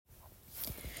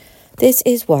This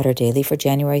is Water Daily for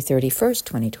January 31st,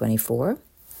 2024.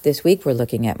 This week we're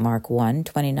looking at Mark 1,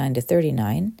 29 to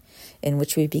 39, in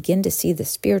which we begin to see the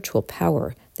spiritual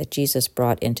power that Jesus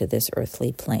brought into this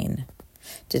earthly plane.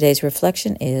 Today's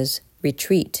reflection is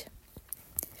retreat.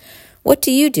 What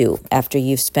do you do after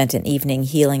you've spent an evening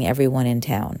healing everyone in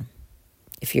town?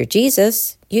 If you're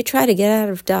Jesus, you try to get out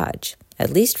of Dodge, at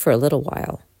least for a little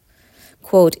while.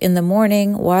 Quote, "In the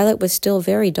morning, while it was still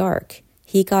very dark,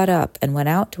 he got up and went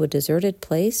out to a deserted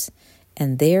place,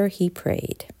 and there he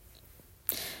prayed."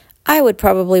 I would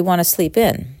probably want to sleep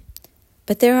in,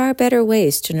 but there are better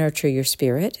ways to nurture your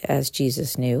spirit, as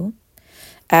Jesus knew.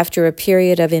 After a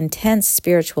period of intense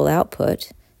spiritual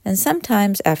output, and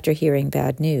sometimes after hearing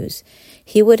bad news,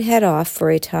 he would head off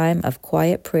for a time of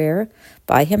quiet prayer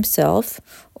by himself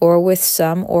or with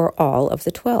some or all of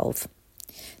the 12.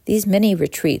 These mini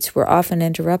retreats were often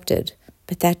interrupted,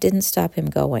 but that didn't stop him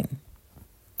going.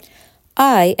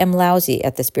 I am lousy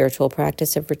at the spiritual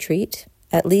practice of retreat,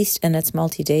 at least in its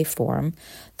multi-day form,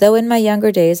 though in my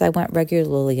younger days I went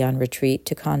regularly on retreat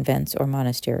to convents or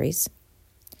monasteries.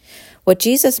 What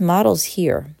Jesus models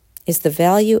here is the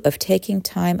value of taking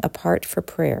time apart for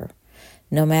prayer,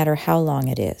 no matter how long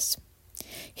it is.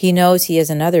 He knows he has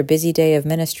another busy day of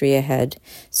ministry ahead,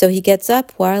 so he gets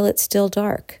up while it's still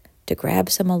dark to grab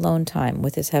some alone time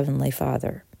with his Heavenly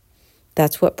Father.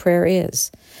 That's what prayer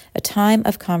is, a time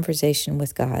of conversation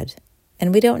with God.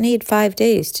 And we don't need 5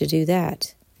 days to do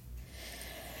that.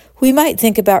 We might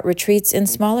think about retreats in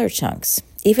smaller chunks.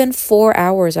 Even 4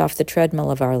 hours off the treadmill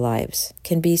of our lives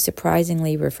can be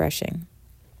surprisingly refreshing.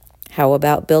 How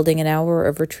about building an hour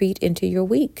of retreat into your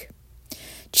week?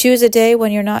 Choose a day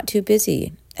when you're not too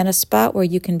busy and a spot where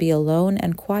you can be alone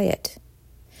and quiet.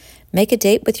 Make a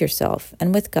date with yourself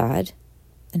and with God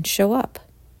and show up.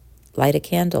 Light a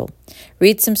candle,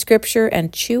 read some scripture,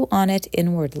 and chew on it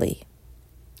inwardly.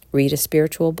 Read a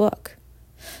spiritual book.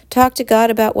 Talk to God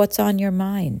about what's on your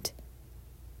mind.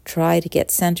 Try to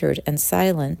get centered and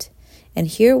silent and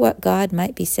hear what God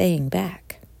might be saying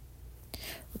back.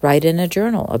 Write in a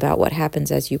journal about what happens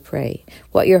as you pray,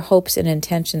 what your hopes and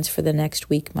intentions for the next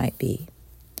week might be.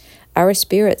 Our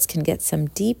spirits can get some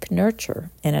deep nurture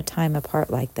in a time apart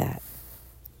like that.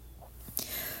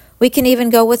 We can even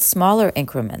go with smaller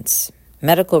increments.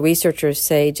 Medical researchers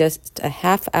say just a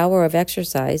half hour of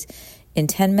exercise in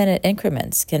 10-minute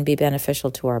increments can be beneficial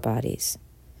to our bodies.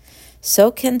 So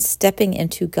can stepping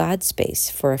into God's space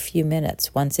for a few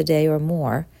minutes once a day or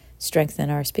more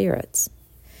strengthen our spirits.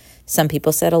 Some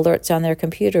people set alerts on their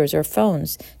computers or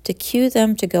phones to cue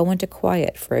them to go into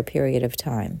quiet for a period of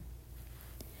time.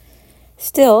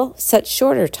 Still, such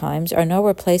shorter times are no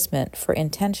replacement for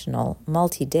intentional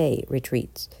multi-day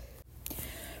retreats.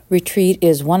 Retreat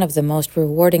is one of the most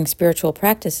rewarding spiritual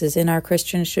practices in our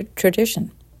Christian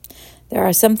tradition. There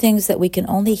are some things that we can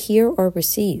only hear or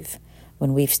receive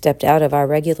when we've stepped out of our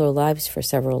regular lives for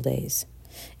several days.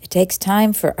 It takes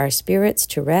time for our spirits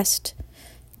to rest,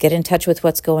 get in touch with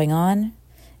what's going on,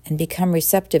 and become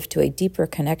receptive to a deeper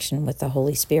connection with the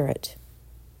Holy Spirit.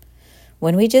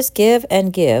 When we just give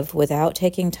and give without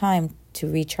taking time to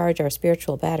recharge our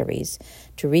spiritual batteries,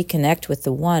 to reconnect with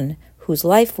the one whose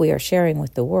life we are sharing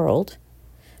with the world,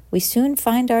 we soon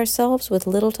find ourselves with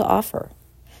little to offer,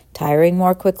 tiring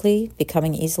more quickly,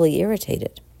 becoming easily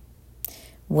irritated.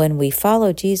 When we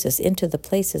follow Jesus into the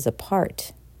places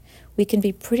apart, we can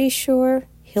be pretty sure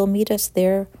he'll meet us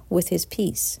there with his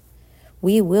peace.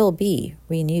 We will be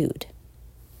renewed.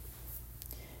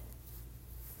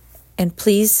 And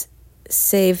please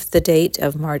save the date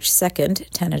of March 2nd,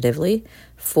 tentatively,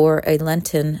 for a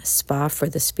Lenten Spa for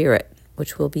the Spirit,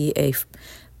 which will be a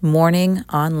morning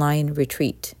online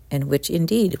retreat in which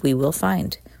indeed we will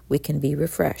find we can be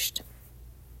refreshed.